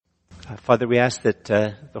Father, we ask that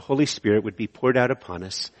the Holy Spirit would be poured out upon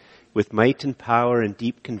us with might and power and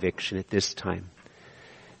deep conviction at this time.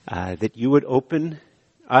 That you would open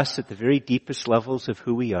us at the very deepest levels of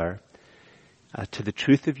who we are to the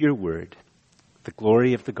truth of your word, the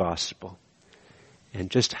glory of the gospel, and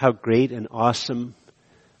just how great and awesome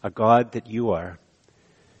a God that you are,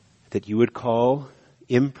 that you would call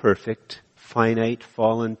imperfect, finite,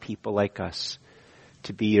 fallen people like us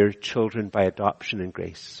to be your children by adoption and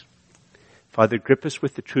grace. Father, grip us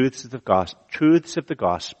with the truths of the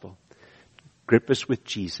gospel. Grip us with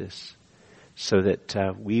Jesus so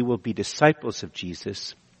that we will be disciples of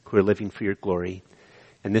Jesus who are living for your glory.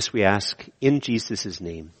 And this we ask in Jesus'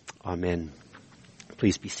 name. Amen.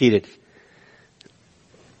 Please be seated.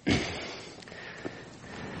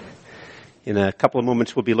 In a couple of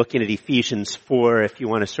moments we'll be looking at Ephesians 4 if you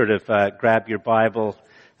want to sort of grab your Bible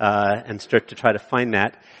and start to try to find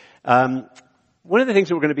that. One of the things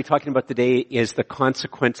that we're going to be talking about today is the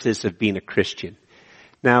consequences of being a Christian.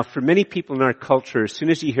 Now, for many people in our culture, as soon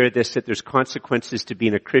as you hear this, that there's consequences to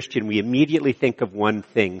being a Christian, we immediately think of one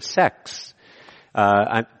thing, sex.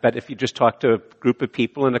 But if you just talk to a group of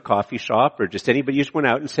people in a coffee shop or just anybody who just went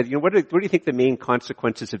out and said, what do you think the main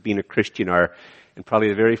consequences of being a Christian are? And probably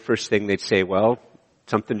the very first thing they'd say, well,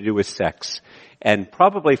 something to do with sex. And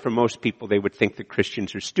probably for most people, they would think that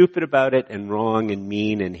Christians are stupid about it and wrong and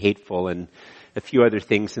mean and hateful and a few other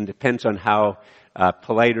things, and depends on how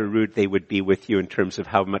polite or rude they would be with you in terms of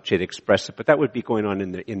how much they'd express it. But that would be going on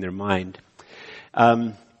in their mind.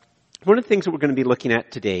 One of the things that we're going to be looking at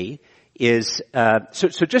today is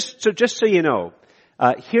just so you know,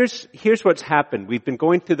 here's what's happened. We've been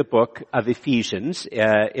going through the book of Ephesians.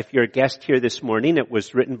 If you're a guest here this morning, it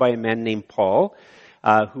was written by a man named Paul,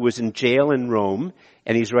 who was in jail in Rome.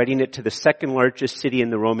 And he's writing it to the second largest city in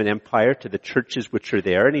the Roman Empire, to the churches which are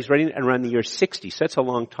there. And he's writing it around the year 60, so that's a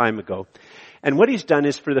long time ago. And what he's done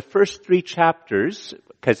is for the first 3 chapters,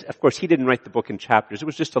 because of course he didn't write the book in chapters, it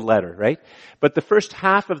was just a letter, right? But the first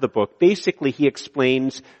half of the book, basically he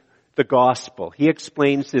explains the gospel. He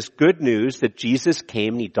explains this good news that Jesus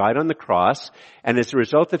came and he died on the cross. And as a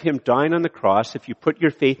result of him dying on the cross, if you put your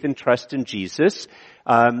faith and trust in Jesus,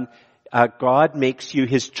 God makes you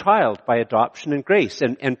his child by adoption and grace.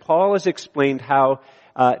 And Paul has explained how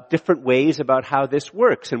different ways about how this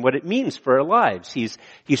works and what it means for our lives.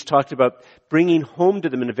 He's talked about bringing home to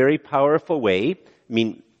them in a very powerful way. I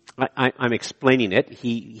mean, I'm explaining it.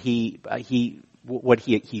 What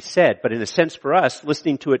he said, but in a sense for us,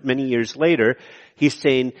 listening to it many years later, he's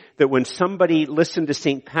saying that when somebody listened to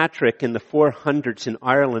St. Patrick in the 400s in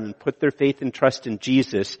Ireland and put their faith and trust in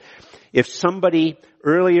Jesus, if somebody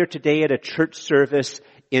earlier today at a church service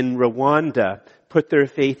in Rwanda put their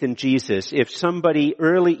faith in Jesus, if somebody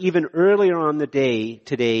even earlier on the day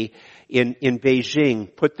today in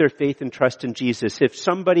Beijing put their faith and trust in Jesus, if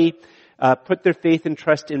somebody put their faith and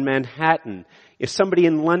trust in Manhattan, if somebody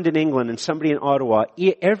in London, England, and somebody in Ottawa,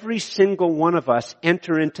 every single one of us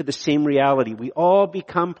enter into the same reality. We all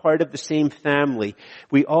become part of the same family.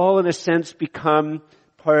 We all, in a sense, become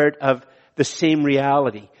part of the same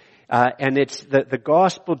reality. And it's the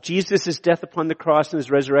gospel, Jesus' death upon the cross and his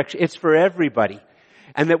resurrection, it's for everybody.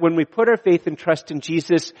 And that when we put our faith and trust in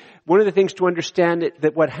Jesus, one of the things to understand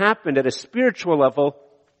that what happened at a spiritual level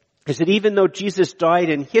is that even though Jesus died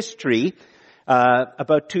in history,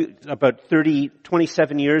 about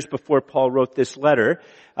 27 years before Paul wrote this letter,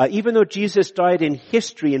 even though Jesus died in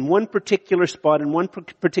history in one particular spot, in one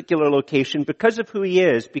particular location, because of who he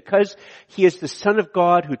is, because he is the Son of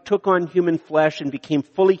God who took on human flesh and became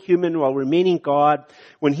fully human while remaining God,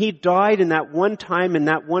 when he died in that one time, in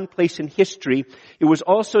that one place in history, it was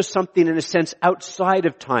also something in a sense outside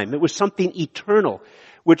of time. It was something eternal.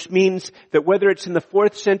 Which means that whether it's in the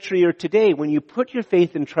 4th century or today, when you put your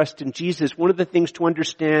faith and trust in Jesus, one of the things to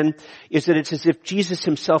understand is that it's as if Jesus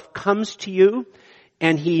himself comes to you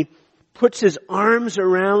and he puts his arms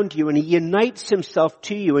around you and he unites himself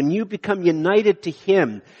to you and you become united to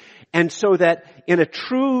him. And so that in a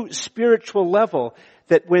true spiritual level,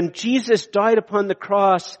 that when Jesus died upon the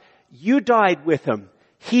cross, you died with him.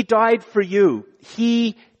 He died for you.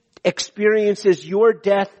 He experiences your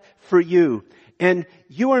death for you. And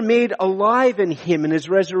you are made alive in him in his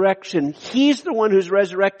resurrection. He's the one who's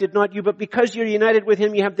resurrected, not you. But because you're united with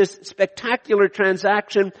him, you have this spectacular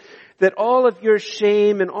transaction that all of your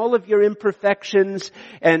shame and all of your imperfections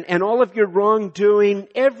and all of your wrongdoing,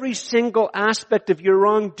 every single aspect of your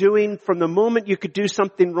wrongdoing from the moment you could do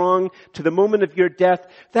something wrong to the moment of your death,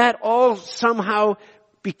 that all somehow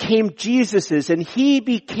became Jesus's, and he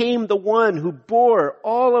became the one who bore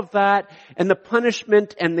all of that and the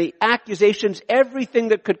punishment and the accusations, everything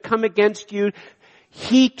that could come against you.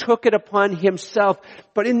 He took it upon himself.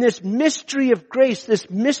 But in this mystery of grace, this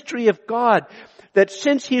mystery of God, that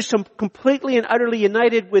since he's completely and utterly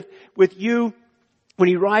united with you, when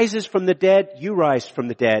he rises from the dead, you rise from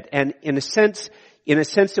the dead. And in a sense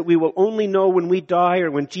that we will only know when we die or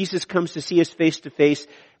when Jesus comes to see us face to face,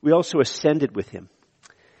 we also ascended with him.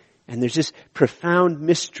 And there's this profound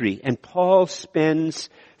mystery. And Paul spends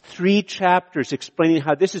 3 chapters explaining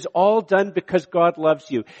how this is all done because God loves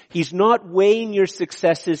you. He's not weighing your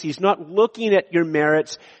successes. He's not looking at your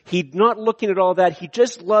merits. He's not looking at all that. He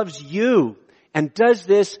just loves you and does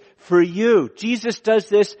this for you. Jesus does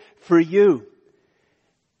this for you.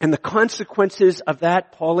 And the consequences of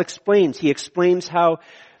that, Paul explains. He explains how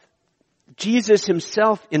Jesus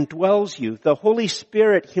himself indwells you. The Holy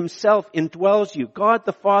Spirit himself indwells you. God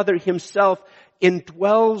the Father himself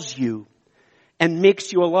indwells you and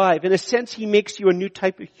makes you alive. In a sense, he makes you a new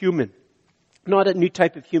type of human. Not a new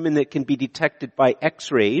type of human that can be detected by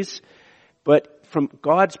X-rays, but from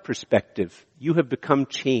God's perspective, you have become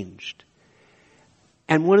changed.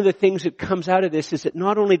 And one of the things that comes out of this is that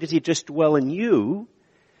not only does he just dwell in you,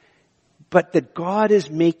 but that God is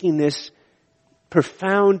making this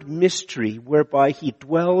profound mystery whereby he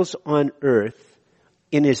dwells on earth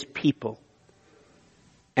in his people.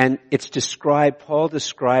 And it's described, Paul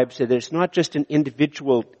describes that it's not just an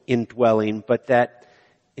individual indwelling, but that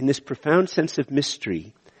in this profound sense of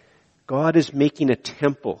mystery, God is making a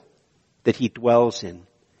temple that he dwells in.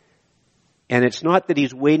 And it's not that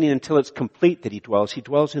he's waiting until it's complete that he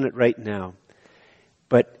dwells in it right now.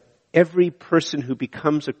 But every person who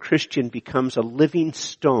becomes a Christian becomes a living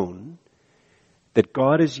stone that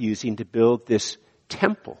God is using to build this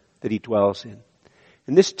temple that he dwells in.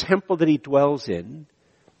 And this temple that he dwells in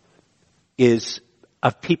is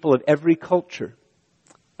of people of every culture,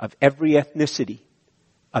 of every ethnicity,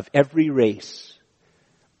 of every race,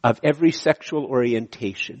 of every sexual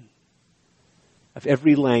orientation, of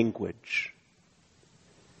every language,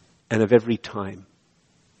 and of every time.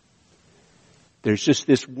 There's just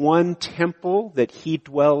this one temple that he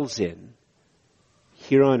dwells in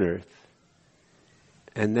here on earth.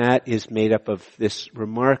 And that is made up of this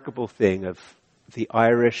remarkable thing of the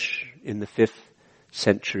Irish in the 5th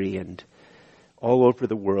century and all over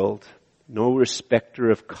the world. No respecter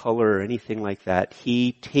of color or anything like that.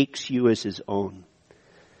 He takes you as his own.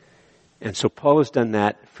 And so Paul has done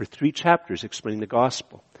that for 3 chapters explaining the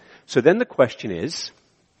gospel. So then the question is,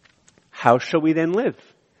 how shall we then live?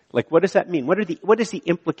 Like, what does that mean? What is the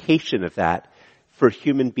implication of that for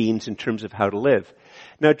human beings in terms of how to live?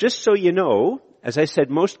 Now, just so you know, as I said,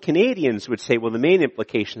 most Canadians would say, well, the main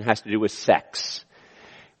implication has to do with sex.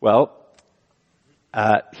 Well,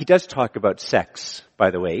 he does talk about sex,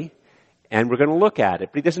 by the way, and we're going to look at it,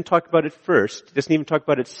 but he doesn't talk about it first. He doesn't even talk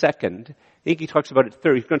about it second. I think he talks about it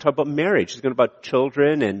third. He's going to talk about marriage. He's going to talk about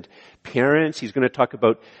children and parents. He's going to talk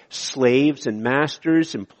about slaves and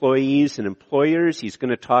masters, employees and employers. He's going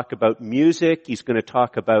to talk about music. He's going to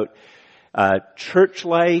talk about church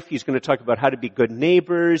life. He's going to talk about how to be good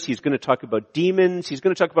neighbors. He's going to talk about demons. He's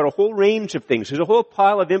going to talk about a whole range of things. There's a whole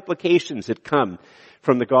pile of implications that come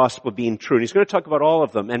from the gospel being true. And he's going to talk about all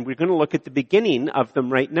of them. And we're going to look at the beginning of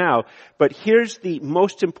them right now. But here's the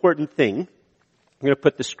most important thing. I'm going to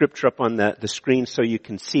put the scripture up on the screen so you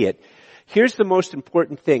can see it. Here's the most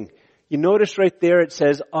important thing. You notice right there it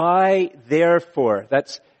says, I therefore.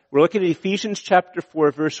 We're looking at Ephesians chapter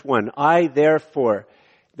 4 verse 1. I therefore.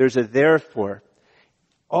 There's a therefore.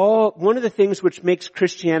 One of the things which makes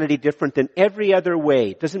Christianity different than every other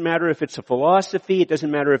way, it doesn't matter if it's a philosophy, it doesn't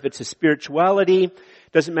matter if it's a spirituality,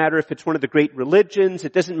 it doesn't matter if it's one of the great religions,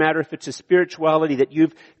 it doesn't matter if it's a spirituality that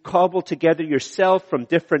you've cobbled together yourself from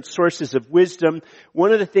different sources of wisdom.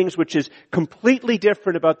 One of the things which is completely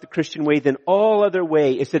different about the Christian way than all other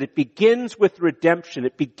way is that it begins with redemption.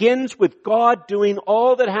 It begins with God doing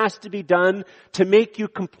all that has to be done to make you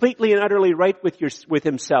completely and utterly right with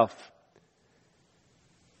himself.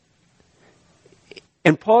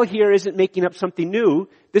 And Paul here isn't making up something new.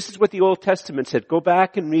 This is what the Old Testament said. Go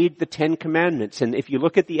back and read the 10 Commandments. And if you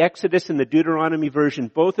look at the Exodus and the Deuteronomy version,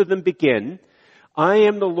 both of them begin, I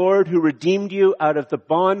am the Lord who redeemed you out of the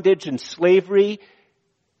bondage and slavery.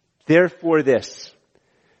 Therefore this.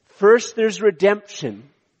 First there's redemption,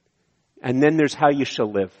 and then there's how you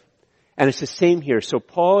shall live. And it's the same here. So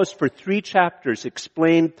Paul has for 3 chapters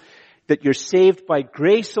explained that you're saved by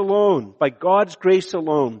grace alone, by God's grace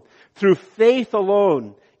alone, through faith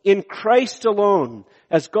alone, in Christ alone,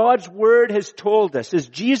 as God's word has told us, as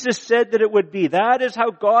Jesus said that it would be. That is how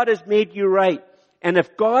God has made you right. And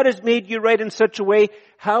if God has made you right in such a way,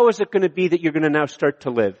 how is it going to be that you're going to now start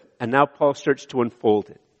to live? And now Paul starts to unfold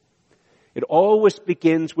it. It always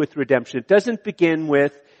begins with redemption. It doesn't begin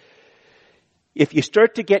with, if you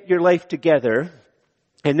start to get your life together,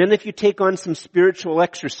 and then if you take on some spiritual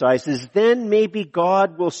exercises, then maybe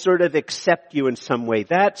God will sort of accept you in some way.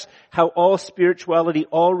 That's how all spirituality,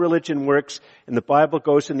 all religion works, and the Bible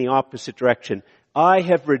goes in the opposite direction. I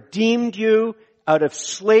have redeemed you out of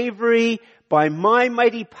slavery by my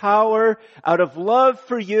mighty power, out of love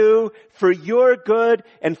for you, for your good,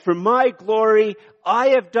 and for my glory. I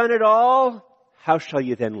have done it all. How shall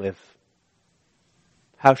you then live?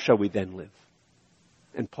 How shall we then live?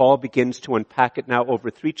 And Paul begins to unpack it now over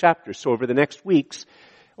 3 chapters. So over the next weeks,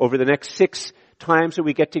 over the next 6 times that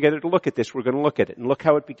we get together to look at this, we're going to look at it. And look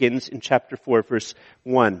how it begins in chapter 4, verse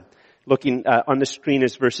 1. Looking on the screen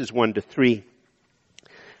is verses 1 to 3.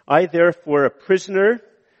 I therefore, a prisoner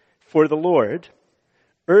for the Lord,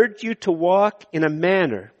 urge you to walk in a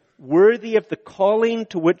manner worthy of the calling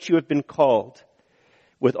to which you have been called,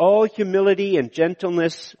 with all humility and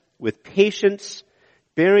gentleness, with patience,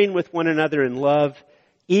 bearing with one another in love,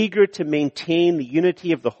 eager to maintain the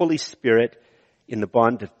unity of the Holy Spirit in the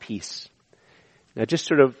bond of peace. Now just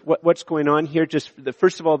sort of what's going on here,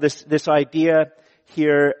 first of all, this idea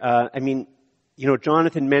here,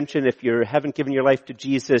 Jonathan mentioned if you haven't given your life to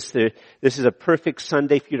Jesus, this is a perfect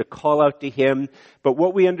Sunday for you to call out to Him. But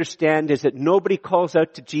what we understand is that nobody calls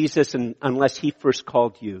out to Jesus unless He first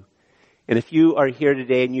called you. And if you are here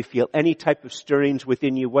today and you feel any type of stirrings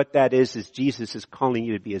within you, what that is Jesus is calling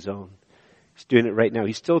you to be His own. He's doing it right now.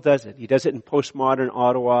 He still does it. He does it in postmodern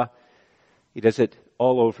Ottawa. He does it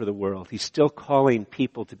all over the world. He's still calling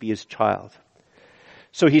people to be His child.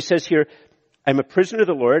 So he says here, I'm a prisoner of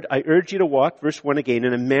the Lord. I urge you to walk, verse 1 again,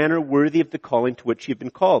 in a manner worthy of the calling to which you've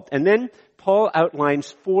been called. And then Paul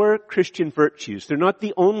outlines 4 Christian virtues. They're not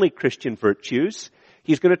the only Christian virtues.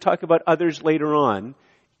 He's going to talk about others later on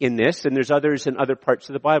in this, and there's others in other parts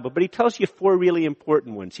of the Bible. But he tells you 4 really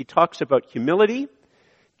important ones. He talks about humility,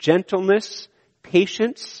 gentleness,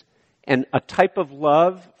 patience, and a type of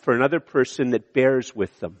love for another person that bears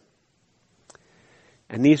with them.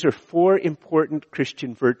 And these are 4 important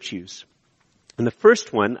Christian virtues. And the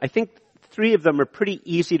first one, I think 3 of them are pretty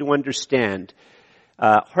easy to understand.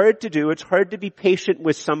 Hard to do. It's hard to be patient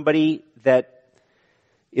with somebody that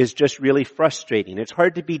is just really frustrating. It's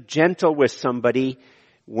hard to be gentle with somebody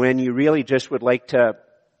when you really just would like to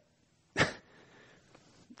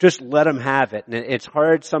just let them have it. And it's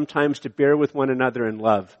hard sometimes to bear with one another in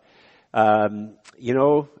love.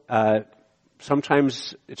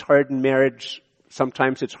 Sometimes it's hard in marriage.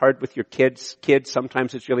 Sometimes it's hard with your kids.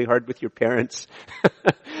 Sometimes it's really hard with your parents.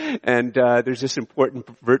 And there's this important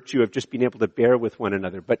virtue of just being able to bear with one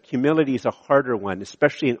another. But humility is a harder one,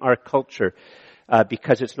 especially in our culture,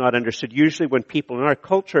 because it's not understood. Usually when people in our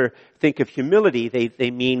culture think of humility,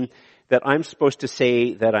 they mean that I'm supposed to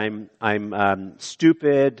say that I'm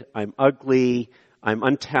stupid, I'm ugly, I'm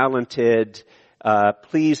untalented,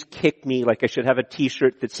 please kick me, like I should have a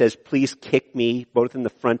t-shirt that says please kick me, both in the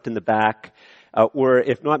front and the back. Or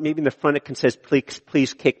if not, maybe in the front it can say,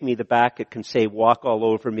 please kick me. The back it can say, walk all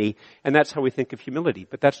over me. And that's how we think of humility.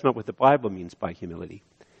 But that's not what the Bible means by humility.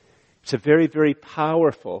 It's a very, very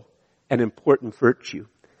powerful and important virtue.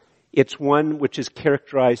 It's one which is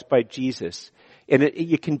characterized by Jesus. And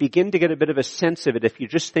you can begin to get a bit of a sense of it if you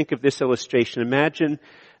just think of this illustration. Imagine,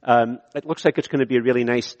 it looks like it's going to be a really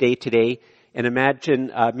nice day today. And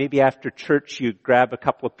imagine maybe after church you grab a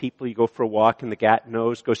couple of people, you go for a walk in the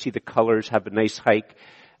Gatineaus, go see the colors, have a nice hike.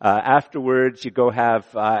 Afterwards you go have,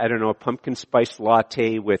 a pumpkin spice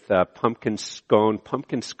latte with pumpkin scone.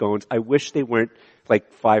 Pumpkin scones, I wish they weren't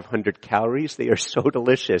like 500 calories. They are so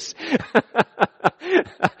delicious.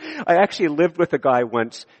 I actually lived with a guy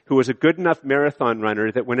once who was a good enough marathon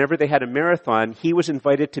runner that whenever they had a marathon, he was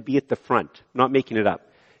invited to be at the front. Not making it up.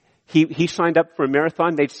 He signed up for a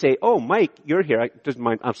marathon. They'd say, "Oh, Mike, you're here." Doesn't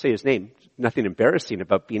mind. I'll say his name. Nothing embarrassing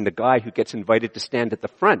about being the guy who gets invited to stand at the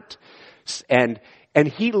front. And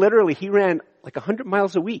he ran like 100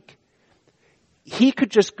 miles a week. He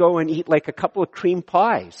could just go and eat like a couple of cream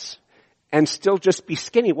pies and still just be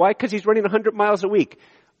skinny. Why? Because he's running 100 miles a week.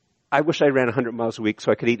 I wish I ran 100 miles a week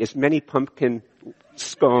so I could eat as many pumpkin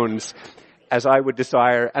scones as I would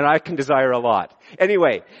desire, and I can desire a lot.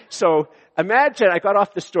 Anyway, so imagine, I got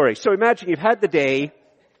off the story. So imagine you've had the day,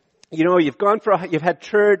 you've had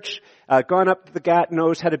church, gone up to the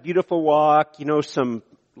Gatineaus, had a beautiful walk, some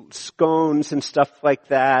scones and stuff like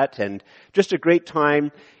that, and just a great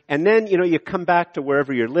time. And then, you come back to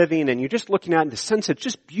wherever you're living and you're just looking out in the sunset,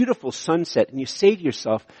 just beautiful sunset, and you say to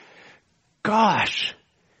yourself, gosh,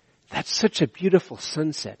 that's such a beautiful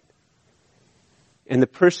sunset. And the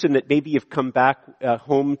person that maybe you've come back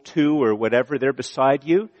home to or whatever, they're beside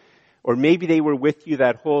you, Or maybe they were with you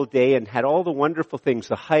that whole day and had all the wonderful things,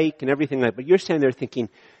 the hike and everything like that. But you're standing there thinking,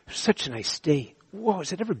 it was such a nice day. Whoa,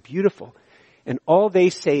 is it ever beautiful? And all they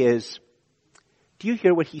say is, do you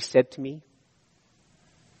hear what he said to me?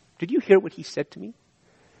 Did you hear what he said to me?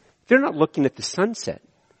 They're not looking at the sunset.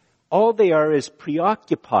 All they are is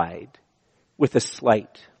preoccupied with a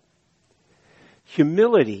slight.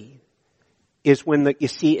 Humility is when you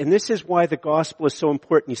see, and this is why the gospel is so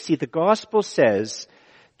important. You see, the gospel says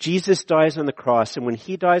Jesus dies on the cross, and when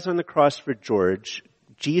he dies on the cross for George,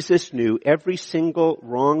 Jesus knew every single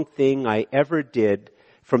wrong thing I ever did,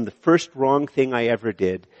 from the first wrong thing I ever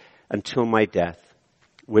did until my death,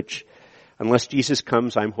 which, unless Jesus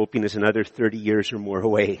comes, I'm hoping is another 30 years or more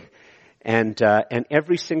away. And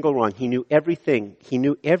every single wrong, he knew everything. He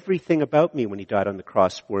knew everything about me when he died on the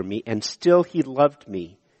cross for me, and still he loved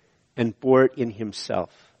me and bore it in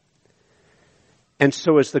himself. And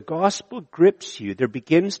so as the gospel grips you, there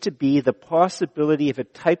begins to be the possibility of a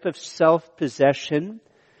type of self-possession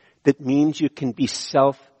that means you can be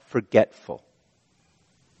self-forgetful.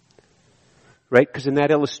 Right? Because in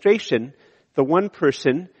that illustration, the one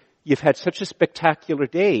person, you've had such a spectacular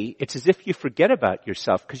day, it's as if you forget about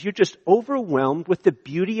yourself because you're just overwhelmed with the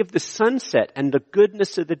beauty of the sunset and the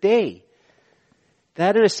goodness of the day.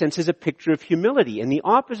 That, in a sense, is a picture of humility. And the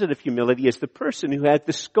opposite of humility is the person who had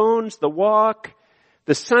the scones, the walk,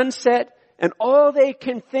 the sunset, and all they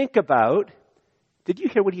can think about, did you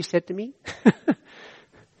hear what he said to me?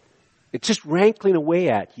 It's just rankling away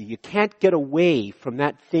at you. You can't get away from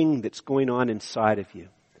that thing that's going on inside of you.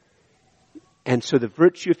 And so the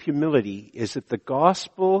virtue of humility is that the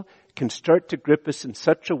gospel can start to grip us in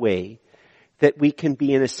such a way that we can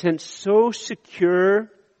be, in a sense, so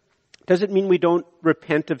secure. Doesn't mean we don't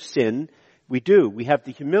repent of sin. We do. We have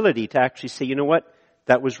the humility to actually say, you know what?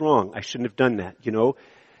 That was wrong. I shouldn't have done that.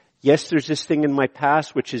 Yes, there's this thing in my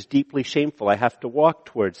past which is deeply shameful. I have to walk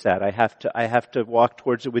towards that. I have to walk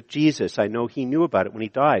towards it with Jesus. I know he knew about it when he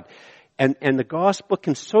died. And the gospel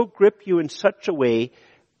can so grip you in such a way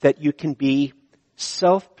that you can be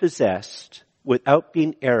self-possessed without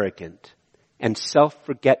being arrogant, and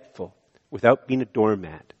self-forgetful without being a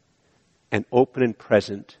doormat, and open and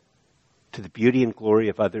present to the beauty and glory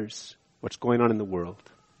of others, what's going on in the world.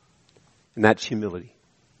 And that's humility.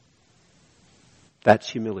 That's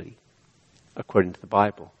humility, according to the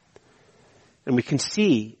Bible. And we can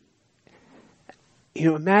see,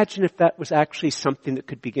 imagine if that was actually something that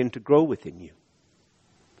could begin to grow within you.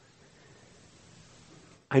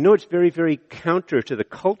 I know it's very, very counter to the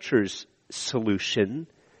culture's solution,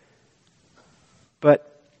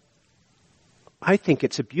 but I think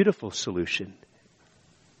it's a beautiful solution.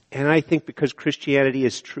 And I think because Christianity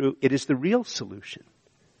is true, it is the real solution.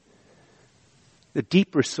 The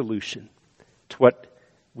deeper solution to what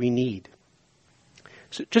we need.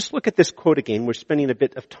 So just look at this quote again. We're spending a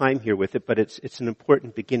bit of time here with it, but it's an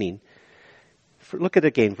important beginning. Look at it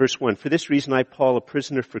again, verse 1. For this reason I, Paul, a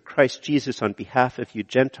prisoner for Christ Jesus, on behalf of you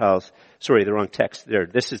Gentiles. Sorry, the wrong text there.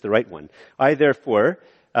 This is the right one. I, therefore,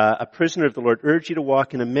 a prisoner of the Lord, urge you to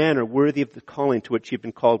walk in a manner worthy of the calling to which you've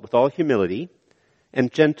been called, with all humility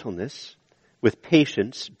and gentleness, with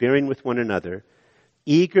patience, bearing with one another,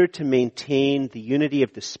 eager to maintain the unity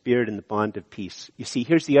of the Spirit in the bond of peace. You see,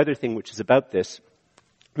 here's the other thing which is about this.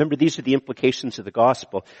 Remember, these are the implications of the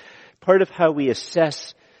gospel. Part of how we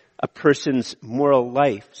assess a person's moral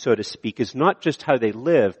life, so to speak, is not just how they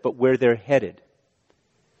live, but where they're headed.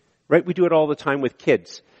 Right? We do it all the time with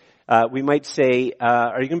kids. We might say,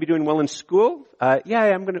 "Are you going to be doing well in school?" Yeah,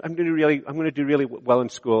 I'm going to do really well in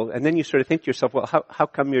school. And then you sort of think to yourself, "Well, how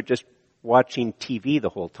come you're just watching TV the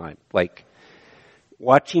whole time? Like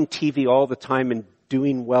watching TV all the time and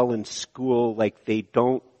doing well in school, like they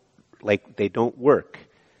don't work."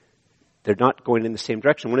 They're not going in the same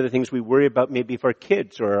direction. One of the things we worry about maybe if our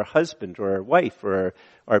kids or our husband or our wife or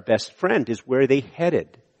our best friend is where are they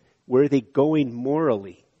headed? Where are they going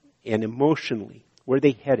morally and emotionally? Where are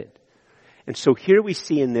they headed? And so here we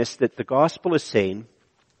see in this that the gospel is saying,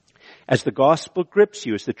 as the gospel grips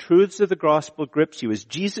you, as the truths of the gospel grips you, as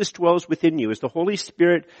Jesus dwells within you, as the Holy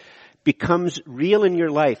Spirit becomes real in your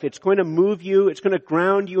life, it's going to move you, it's going to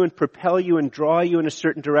ground you and propel you and draw you in a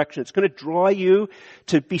certain direction. It's going to draw you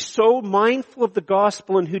to be so mindful of the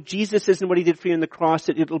gospel and who Jesus is and what he did for you on the cross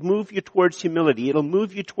that it'll move you towards humility. It'll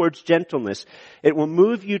move you towards gentleness. It will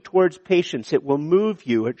move you towards patience. It will move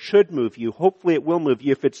you. It should move you. Hopefully it will move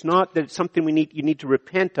you. If it's not, then it's something you need to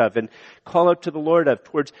repent of and call out to the Lord of,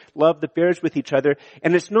 towards love that bears with each other.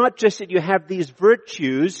 And it's not just that you have these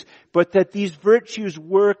virtues, but that these virtues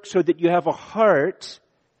work so that you have a heart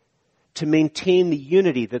to maintain the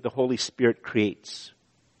unity that the Holy Spirit creates.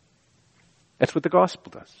 That's what the gospel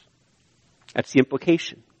does. That's the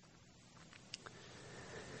implication.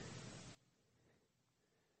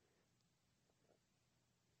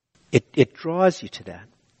 It draws you to that.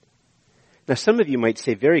 Now, some of you might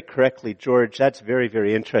say very correctly, George, that's very,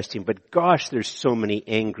 very interesting, but gosh, there's so many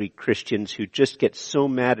angry Christians who just get so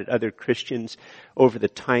mad at other Christians over the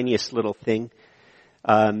tiniest little thing.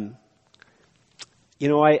 I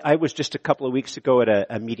was just a couple of weeks ago at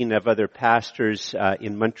a meeting of other pastors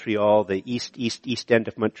in Montreal, the east end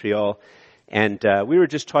of Montreal, and we were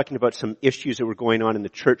just talking about some issues that were going on in the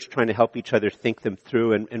church, trying to help each other think them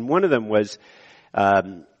through, and one of them was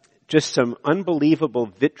just some unbelievable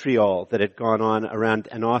vitriol that had gone on around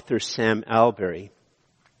an author, Sam Albury.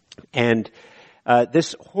 And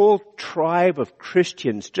this whole tribe of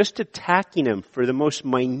Christians just attacking him for the most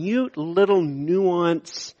minute little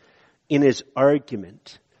nuance in his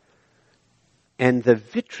argument. And the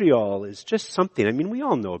vitriol is just something, I mean, we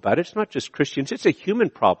all know about it. It's not just Christians. It's a human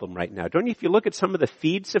problem right now. Don't you? If you look at some of the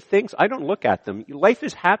feeds of things, I don't look at them. Life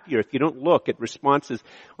is happier if you don't look at responses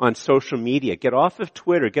on social media. Get off of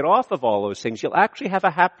Twitter. Get off of all those things. You'll actually have a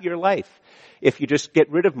happier life if you just get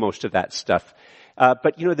rid of most of that stuff.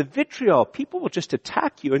 But the vitriol, people will just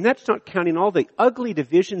attack you, and that's not counting all the ugly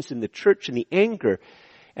divisions in the church and the anger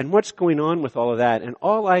and what's going on with all of that. And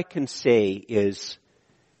all I can say is,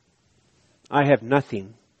 I have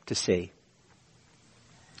nothing to say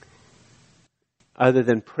other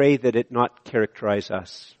than pray that it not characterize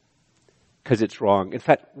us, because it's wrong. In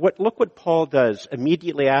fact, look what Paul does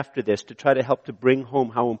immediately after this to try to help to bring home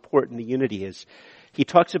how important the unity is. He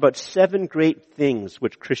talks about 7 great things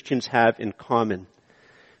which Christians have in common,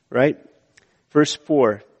 right? Verse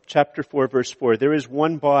 4. Chapter 4, verse 4, there is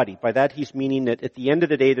one body. By that he's meaning that at the end of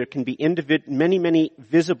the day there can be many, many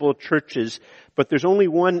visible churches, but there's only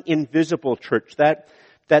one invisible church, that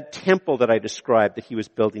temple that I described that he was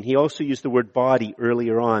building. He also used the word body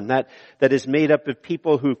earlier on. That is made up of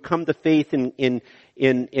people who've come to faith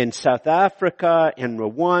in South Africa and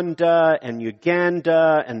Rwanda and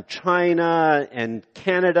Uganda and China and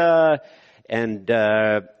Canada and,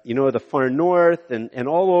 the far north and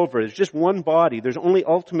all over. There's just one body. There's only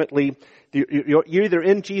ultimately, you're either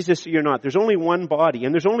in Jesus or you're not. There's only one body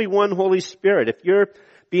and there's only one Holy Spirit. If you're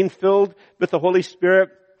being filled with the Holy Spirit,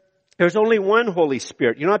 there's only one Holy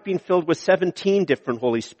Spirit. You're not being filled with 17 different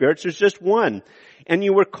Holy Spirits. There's just one. And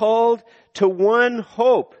you were called to one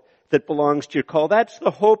hope that belongs to your call. That's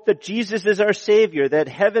the hope that Jesus is our Savior, that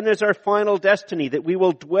heaven is our final destiny, that we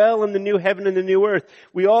will dwell in the new heaven and the new earth.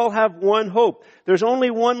 We all have one hope. There's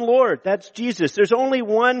only one Lord, that's Jesus. There's only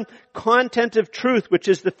one content of truth, which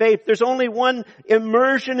is the faith. There's only one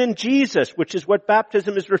immersion in Jesus, which is what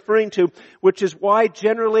baptism is referring to, which is why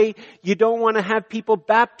generally you don't want to have people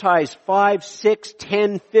baptized 5, 6,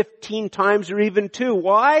 10, 15 times or even 2.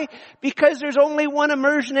 Why? Because there's only one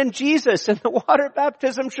immersion in Jesus, and the water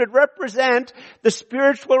baptism should represent the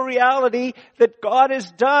spiritual reality that God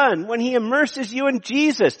has done when He immerses you in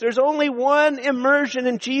Jesus. There's only one immersion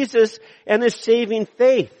in Jesus and His saving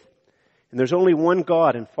faith. And there's only one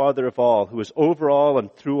God and Father of all, who is over all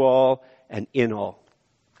and through all and in all.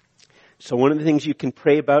 So one of the things you can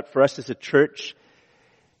pray about for us as a church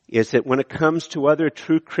is that when it comes to other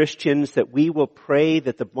true Christians, that we will pray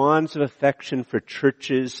that the bonds of affection for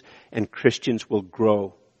churches and Christians will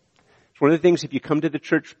grow. One of the things, if you come to the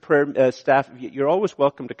church prayer staff, you're always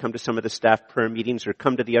welcome to come to some of the staff prayer meetings or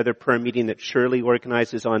come to the other prayer meeting that Shirley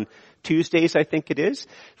organizes on Tuesdays, I think it is.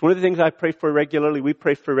 It's one of the things I pray for regularly, we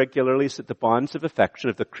pray for regularly, is that the bonds of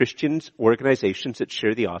affection of the Christians, organizations that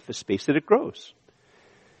share the office space, that it grows.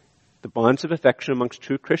 The bonds of affection amongst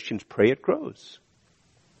true Christians, pray it grows.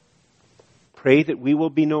 Pray that we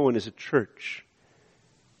will be known as a church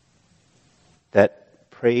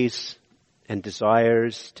that prays and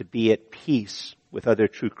desires to be at peace with other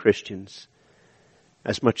true Christians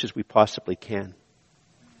as much as we possibly can.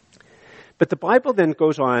 But the Bible then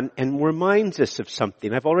goes on and reminds us of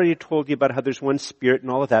something. I've already told you about how there's one Spirit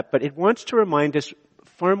and all of that, but it wants to remind us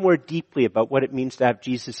far more deeply about what it means to have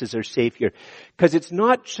Jesus as our Savior. Because it's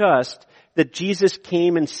not just that Jesus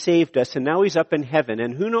came and saved us and now He's up in heaven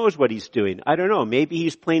and who knows what He's doing. I don't know. Maybe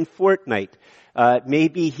He's playing Fortnite.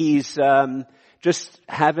 Maybe He's just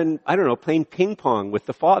playing ping pong with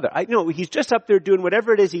the Father. I know He's just up there doing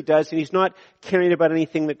whatever it is He does, and He's not caring about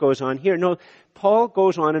anything that goes on here. No, Paul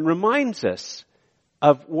goes on and reminds us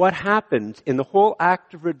of what happened in the whole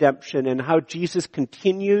act of redemption and how Jesus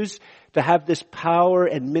continues to have this power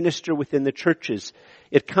and minister within the churches.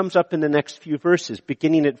 It comes up in the next few verses,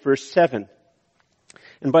 beginning at verse 7.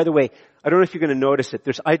 And by the way, I don't know if you're going to notice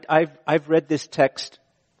it. I've read this text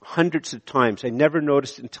hundreds of times. I never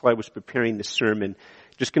noticed it until I was preparing this sermon.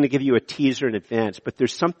 Just going to give you a teaser in advance. But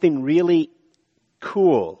there's something really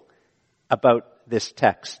cool about this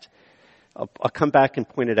text. I'll come back and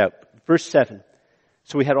point it out. Verse 7.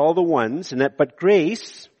 So we had all the ones, but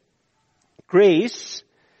grace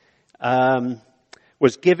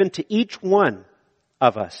was given to each one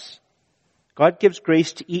of us. God gives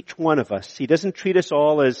grace to each one of us. He doesn't treat us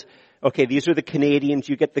all as, okay, these are the Canadians,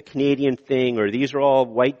 you get the Canadian thing, or these are all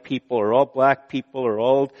white people, or all black people, or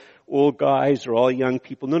all old guys, or all young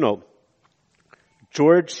people. No.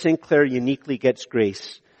 George Sinclair uniquely gets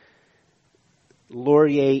grace.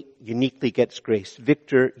 Laurier uniquely gets grace.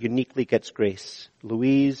 Victor uniquely gets grace.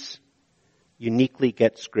 Louise uniquely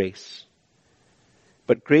gets grace.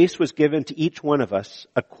 But grace was given to each one of us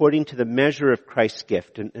according to the measure of Christ's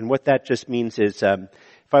gift. And what that just means is,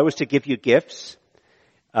 if I was to give you gifts,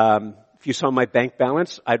 if you saw my bank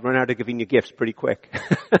balance, I'd run out of giving you gifts pretty quick.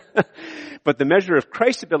 But the measure of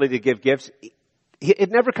Christ's ability to give gifts,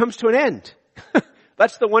 it never comes to an end.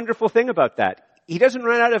 That's the wonderful thing about that. He doesn't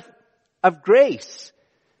run out of grace.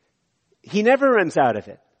 He never runs out of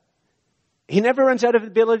it. He never runs out of the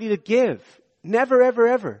ability to give. Never, ever,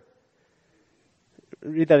 ever.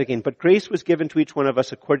 Read that again. But grace was given to each one of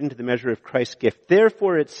us according to the measure of Christ's gift.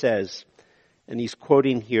 Therefore it says, and he's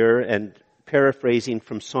quoting here and paraphrasing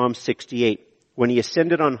from Psalm 68, when he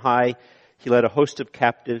ascended on high, he led a host of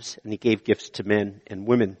captives and he gave gifts to men and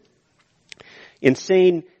women. In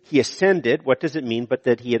saying he ascended, what does it mean but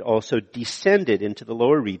that he had also descended into the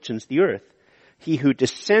lower regions, the earth? He who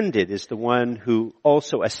descended is the one who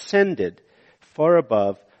also ascended far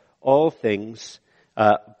above all things,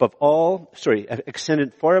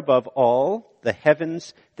 extended far above all the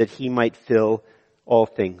heavens that he might fill all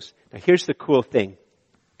things. Now here's the cool thing,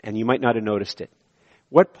 and you might not have noticed it.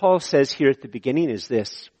 What Paul says here at the beginning is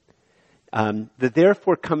this, the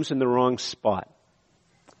therefore comes in the wrong spot.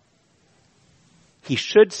 He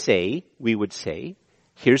should say, we would say,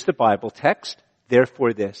 here's the Bible text,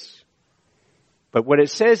 therefore this. But what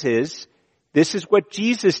it says is, this is what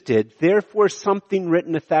Jesus did, therefore something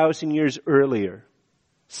written 1,000 years earlier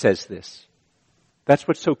says this. That's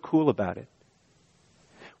what's so cool about it.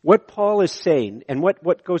 What Paul is saying, and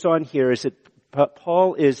what goes on here is that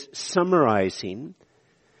Paul is summarizing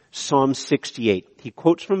Psalm 68. He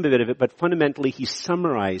quotes from a bit of it, but fundamentally he's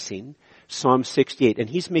summarizing Psalm 68. And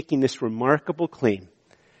he's making this remarkable claim.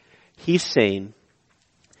 He's saying,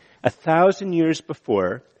 1,000 years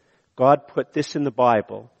before, God put this in the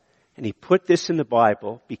Bible, and he put this in the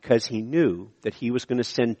Bible because he knew that he was going to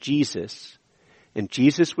send Jesus, and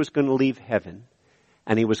Jesus was going to leave heaven,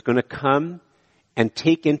 and he was going to come and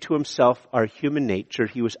take into himself our human nature.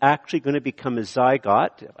 He was actually going to become a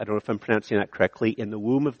zygote, I don't know if I'm pronouncing that correctly, in the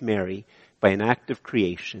womb of Mary by an act of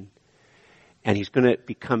creation. And he's going to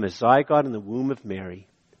become a zygote in the womb of Mary,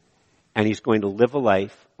 and he's going to live a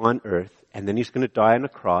life on earth, and then he's going to die on a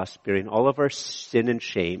cross, bearing all of our sin and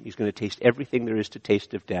shame. He's going to taste everything there is to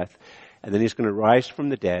taste of death, and then he's going to rise from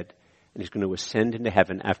the dead, and he's going to ascend into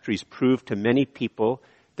heaven after he's proved to many people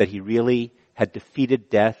that he really had defeated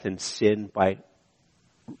death and sin by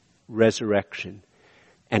resurrection.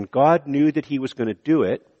 And God knew that he was going to do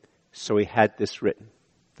it, so he had this written.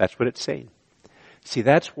 That's what it's saying. See,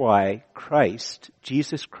 that's why Christ,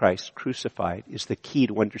 Jesus Christ crucified, is the key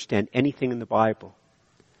to understand anything in the Bible.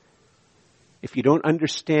 If you don't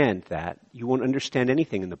understand that, you won't understand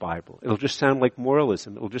anything in the Bible. It'll just sound like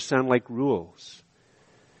moralism. It'll just sound like rules.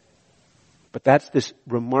 But that's this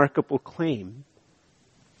remarkable claim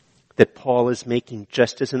that Paul is making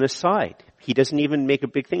just as an aside. He doesn't even make a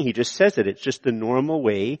big thing. He just says it. It's just the normal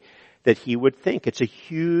way that he would think. It's a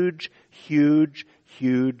huge, huge,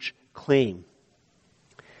 huge claim.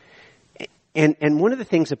 And one of the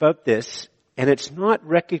things about this, and it's not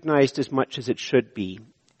recognized as much as it should be,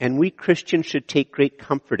 and we Christians should take great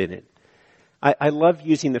comfort in it. I love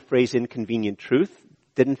using the phrase inconvenient truth.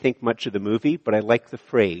 Didn't think much of the movie, but I like the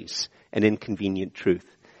phrase, an inconvenient truth.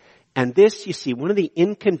 And this, you see, one of the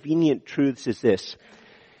inconvenient truths is this.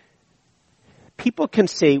 People can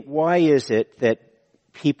say, why is it that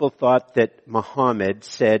people thought that Muhammad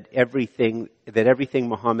said everything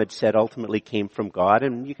Muhammad said ultimately came from God?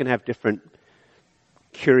 And you can have different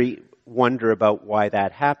wonder about why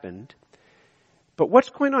that happened. But what's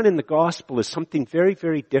going on in the gospel is something very,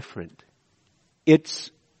 very different.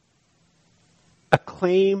 It's a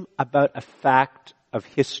claim about a fact of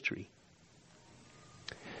history.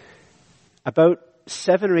 About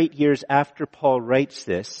 7 or 8 years after Paul writes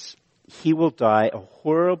this, he will die a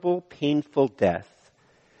horrible, painful death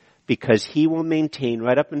because he will maintain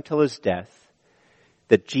right up until his death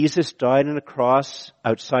that Jesus died on a cross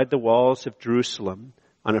outside the walls of Jerusalem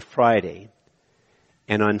on a Friday,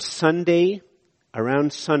 and on Sunday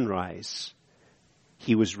around sunrise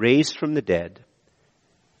he was raised from the dead,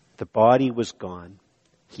 The body was gone.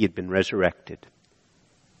 He had been resurrected.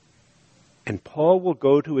 And Paul will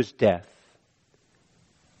go to his death.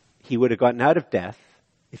 He would have gotten out of death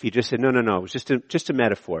if he just said, no, it was just a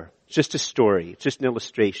metaphor. It's just a story. It's just an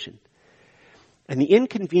illustration. And the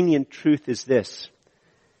inconvenient truth is this.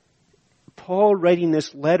 Paul writing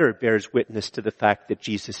this letter bears witness to the fact that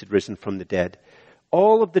Jesus had risen from the dead.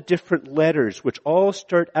 All of the different letters, which all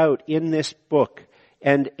start out in this book,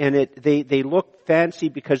 and they look fancy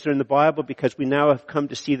because they're in the Bible, because we now have come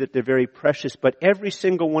to see that they're very precious, but every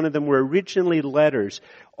single one of them were originally letters,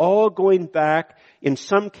 all going back, in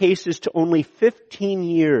some cases, to only 15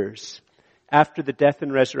 years after the death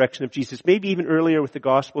and resurrection of Jesus, maybe even earlier with the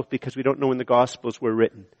Gospels, because we don't know when the Gospels were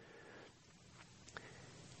written.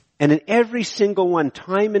 And in every single one,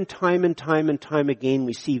 time and time again,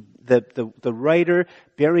 we see the writer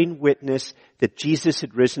bearing witness that Jesus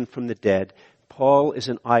had risen from the dead. Paul is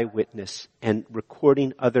an eyewitness and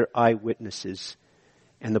recording other eyewitnesses.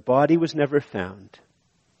 And the body was never found.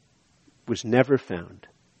 Was never found.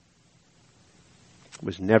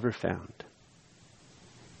 Was never found.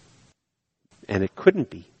 And it couldn't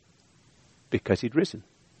be, because he'd risen.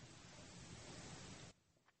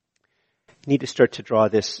 I need to start to draw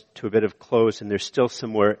this to a bit of close, and there's still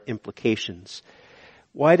some more implications.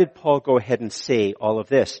 Why did Paul go ahead and say all of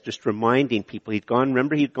this? Just reminding people, he'd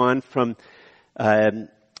gone from,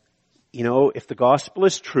 if the gospel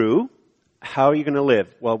is true, how are you going to live?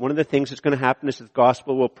 Well, one of the things that's going to happen is that the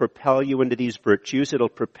gospel will propel you into these virtues. It'll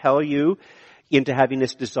propel you into having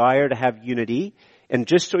this desire to have unity. And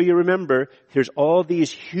just so you remember, there's all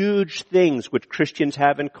these huge things which Christians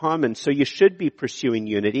have in common. So you should be pursuing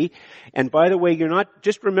unity. And by the way,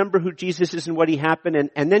 just remember who Jesus is and what he happened.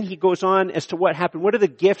 And then he goes on as to what happened. What are the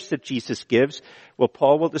gifts that Jesus gives? Well,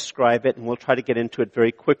 Paul will describe it, and we'll try to get into it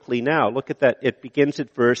very quickly now. Look at that. It begins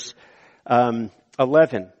at verse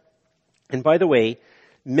 11. And by the way,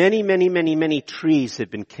 many trees have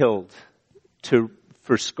been killed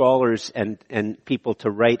for scholars and people to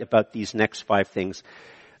write about these next 5 things.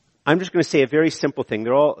 I'm just going to say a very simple thing.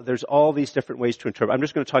 There's all these different ways to interpret. I'm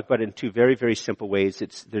just going to talk about it in 2 very, very simple ways.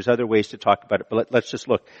 There's other ways to talk about it, but let's just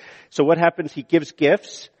look. So what happens? He gives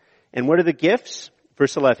gifts. And what are the gifts?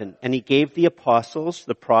 Verse 11. And he gave the apostles,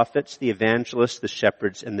 the prophets, the evangelists, the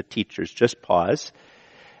shepherds, and the teachers. Just pause.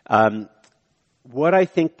 What I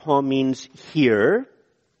think Paul means here,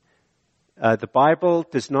 the Bible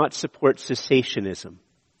does not support cessationism.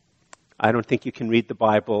 I don't think you can read the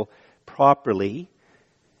Bible properly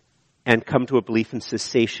and come to a belief in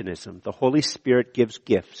cessationism. The Holy Spirit gives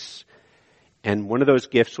gifts, and one of those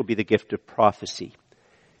gifts will be the gift of prophecy.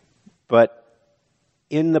 But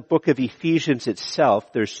in the book of Ephesians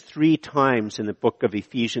itself, there's 3 times in the book of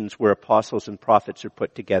Ephesians where apostles and prophets are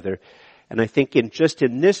put together. And I think in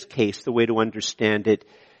this case, the way to understand it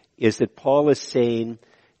is that Paul is saying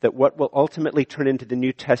that what will ultimately turn into the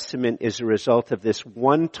New Testament is a result of this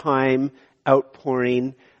one-time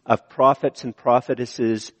outpouring of prophets and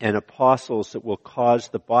prophetesses and apostles that will cause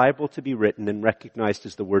the Bible to be written and recognized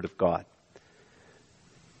as the Word of God.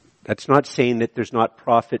 That's not saying that there's not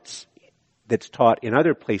prophets that's taught in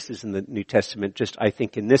other places in the New Testament, just I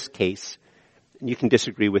think in this case, and you can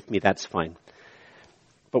disagree with me, that's fine.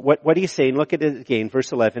 But what he's saying, look at it again,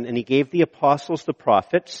 verse 11, and he gave the apostles, the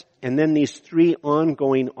prophets, and then these 3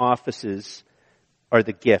 ongoing offices are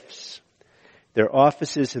the gifts. They're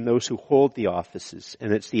offices and those who hold the offices.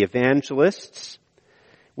 And it's the evangelists,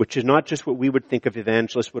 which is not just what we would think of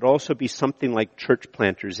evangelists, would also be something like church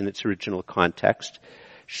planters in its original context.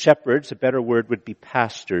 Shepherds, a better word would be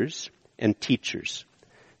pastors, and teachers.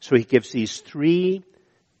 So he gives these 2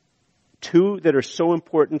 that are so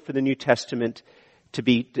important for the New Testament to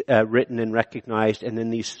be written and recognized, and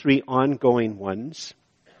then these 3 ongoing ones,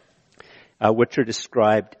 which are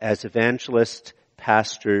described as evangelists,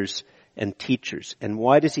 pastors, and teachers. And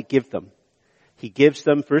why does he give them? He gives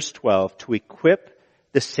them, verse 12, to equip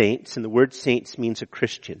the saints, and the word saints means a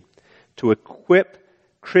Christian, to equip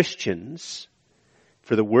Christians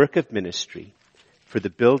for the work of ministry, for the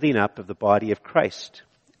building up of the body of Christ.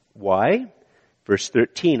 Why? Verse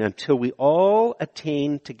 13, until we all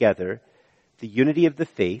attain together the unity of the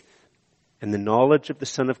faith and the knowledge of the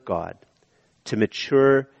Son of God, to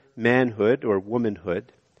mature manhood or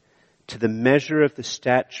womanhood, to the measure of the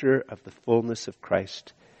stature of the fullness of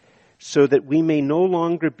Christ, so that we may no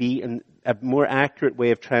longer be, and a more accurate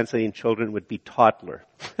way of translating children would be toddler,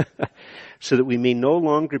 so that we may no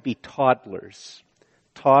longer be toddlers,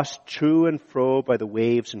 tossed to and fro by the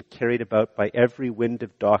waves and carried about by every wind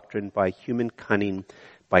of doctrine, by human cunning,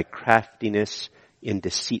 by craftiness in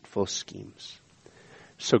deceitful schemes.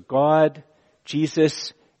 So God,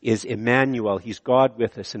 Jesus, is Emmanuel. He's God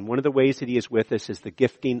with us. And one of the ways that he is with us is the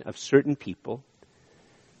gifting of certain people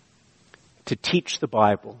to teach the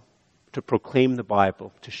Bible, to proclaim the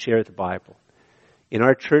Bible, to share the Bible. In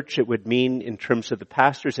our church, it would mean, in terms of the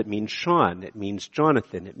pastors, it means Sean, it means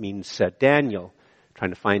Jonathan, it means Daniel. I'm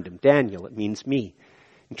trying to find him. Daniel, it means me.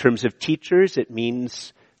 In terms of teachers, it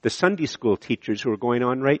means the Sunday school teachers who are going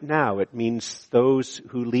on right now. It means those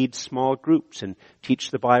who lead small groups and teach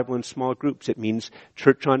the Bible in small groups. It means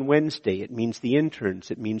church on Wednesday. It means the interns.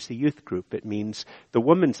 It means the youth group. It means the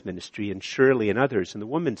women's ministry and Shirley and others in the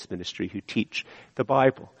women's ministry who teach the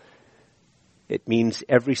Bible. It means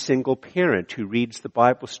every single parent who reads the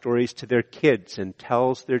Bible stories to their kids and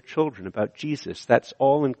tells their children about Jesus. That's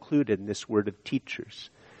all included in this word of teachers.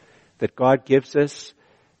 That God gives us,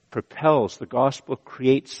 propels, the gospel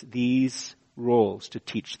creates these roles to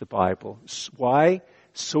teach the Bible. Why?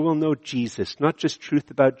 So we'll know Jesus. Not just truth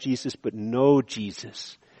about Jesus, but know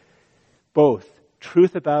Jesus. Both.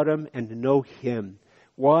 Truth about him and know him.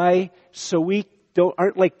 Why? So we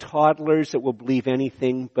aren't like toddlers that will believe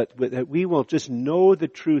anything, but that we will just know the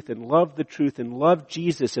truth and love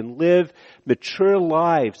Jesus and live mature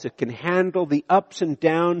lives that can handle the ups and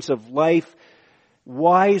downs of life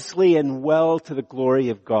wisely and well to the glory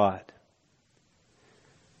of God.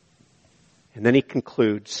 And then he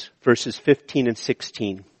concludes verses 15 and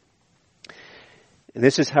 16. And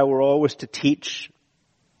this is how we're always to teach.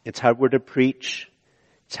 It's how we're to preach.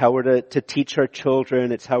 It's how we're to teach our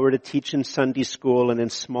children. It's how we're to teach in Sunday school and in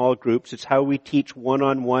small groups. It's how we teach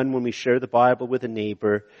one-on-one when we share the Bible with a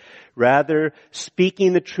neighbor. Rather,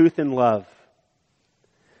 speaking the truth in love.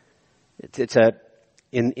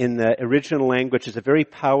 In the original language, is a very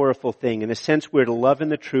powerful thing. In a sense, we're to love in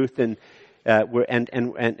the truth, and we're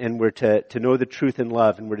to know the truth in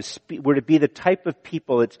love, and we're to be the type of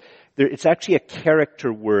people. It's actually a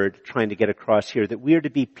character word trying to get across here, that we are to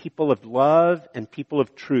be people of love and people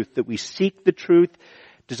of truth. That we seek the truth,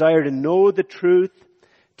 desire to know the truth,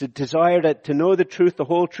 to desire to know the truth, the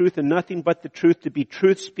whole truth, and nothing but the truth. To be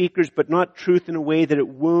truth speakers, but not truth in a way that it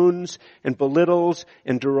wounds and belittles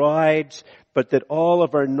and derides, but that all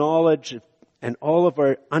of our knowledge and all of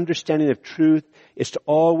our understanding of truth is to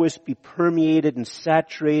always be permeated and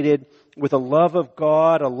saturated with a love of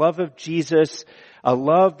God, a love of Jesus, a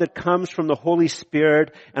love that comes from the Holy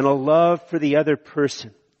Spirit, and a love for the other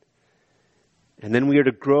person. And then we are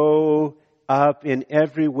to grow up in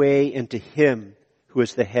every way into him who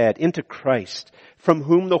is the head, into Christ, from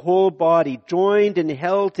whom the whole body, joined and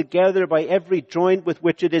held together by every joint with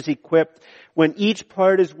which it is equipped, when each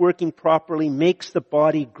part is working properly, makes the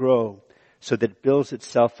body grow so that it builds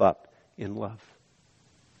itself up in love.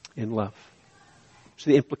 In love. So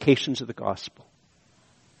the implications of the gospel.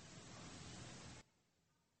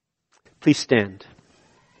 Please stand.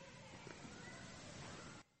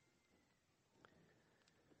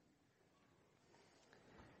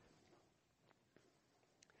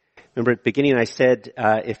 Remember at the beginning I said,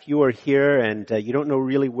 if you are here and you don't know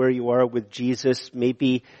really where you are with Jesus,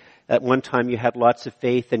 maybe at one time you had lots of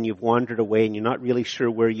faith and you've wandered away and you're not really sure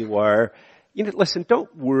where you are. Listen,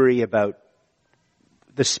 don't worry about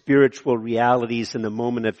the spiritual realities in the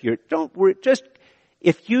moment of don't worry, just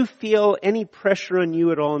if you feel any pressure on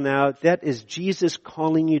you at all now, that is Jesus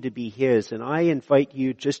calling you to be his. And I invite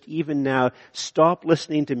you just even now, stop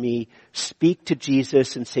listening to me, speak to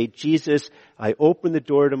Jesus and say, Jesus, I open the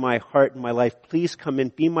door to my heart and my life. Please come in,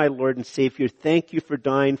 be my Lord and Savior. Thank you for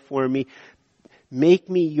dying for me. Make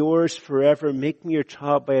me yours forever. Make me your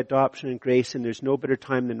child by adoption and grace. And there's no better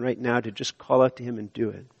time than right now to just call out to him and do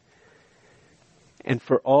it. And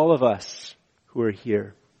for all of us who are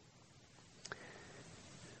here,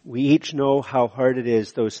 we each know how hard it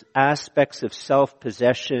is, those aspects of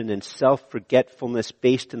self-possession and self-forgetfulness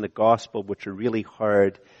based in the gospel, which are really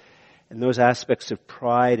hard, and those aspects of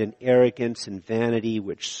pride and arrogance and vanity,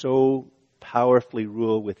 which so powerfully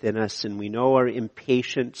rule within us. And we know our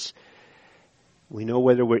impatience. We know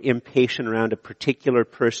whether we're impatient around a particular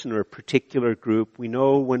person or a particular group. We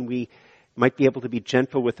know when we might be able to be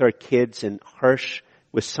gentle with our kids and harsh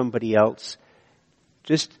with somebody else.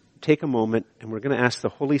 Just take a moment, and we're going to ask the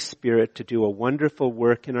Holy Spirit to do a wonderful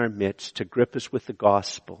work in our midst to grip us with the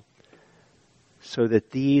gospel so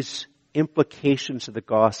that these implications of the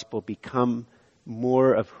gospel become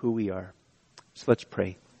more of who we are. So let's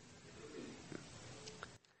pray.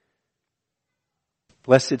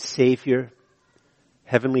 Blessed Savior,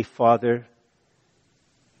 Heavenly Father,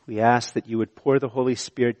 we ask that you would pour the Holy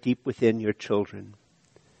Spirit deep within your children.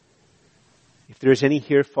 If there is any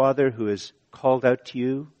here, Father, who is called out to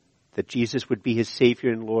you, that Jesus would be his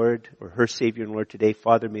Savior and Lord, or her Savior and Lord today,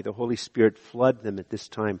 Father, may the Holy Spirit flood them at this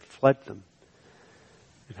time. Flood them.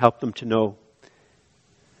 and help them to know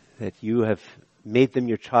that you have made them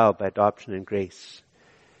your child by adoption and grace.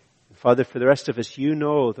 And Father, for the rest of us, you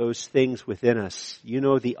know those things within us. You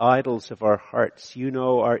know the idols of our hearts. You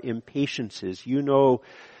know our impatiences. You know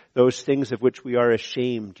those things of which we are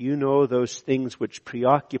ashamed. You know those things which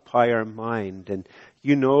preoccupy our mind. And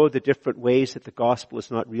you know the different ways that the gospel is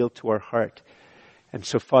not real to our heart. And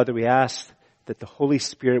so, Father, we ask that the Holy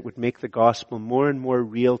Spirit would make the gospel more and more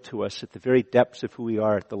real to us at the very depths of who we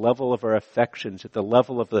are, at the level of our affections, at the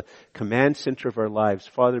level of the command center of our lives.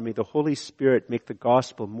 Father, may the Holy Spirit make the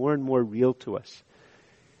gospel more and more real to us.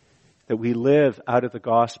 That we live out of the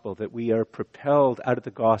gospel, that we are propelled out of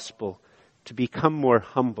the gospel to become more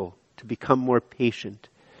humble, to become more patient,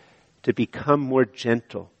 to become more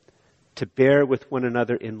gentle, to bear with one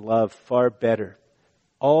another in love far better,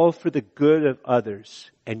 all for the good of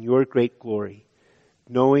others and your great glory,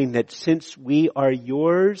 knowing that since we are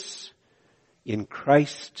yours in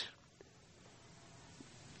Christ,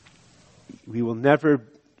 we will never,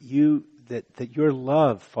 that your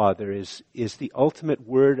love, Father, is the ultimate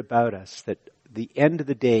word about us, that the end of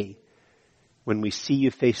the day, when we see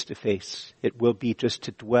you face to face, it will be just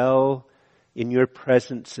to dwell in your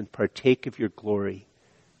presence and partake of your glory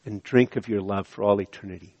and drink of your love for all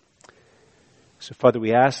eternity. So, Father,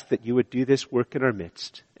 we ask that you would do this work in our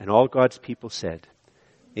midst. And all God's people said,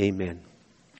 Amen.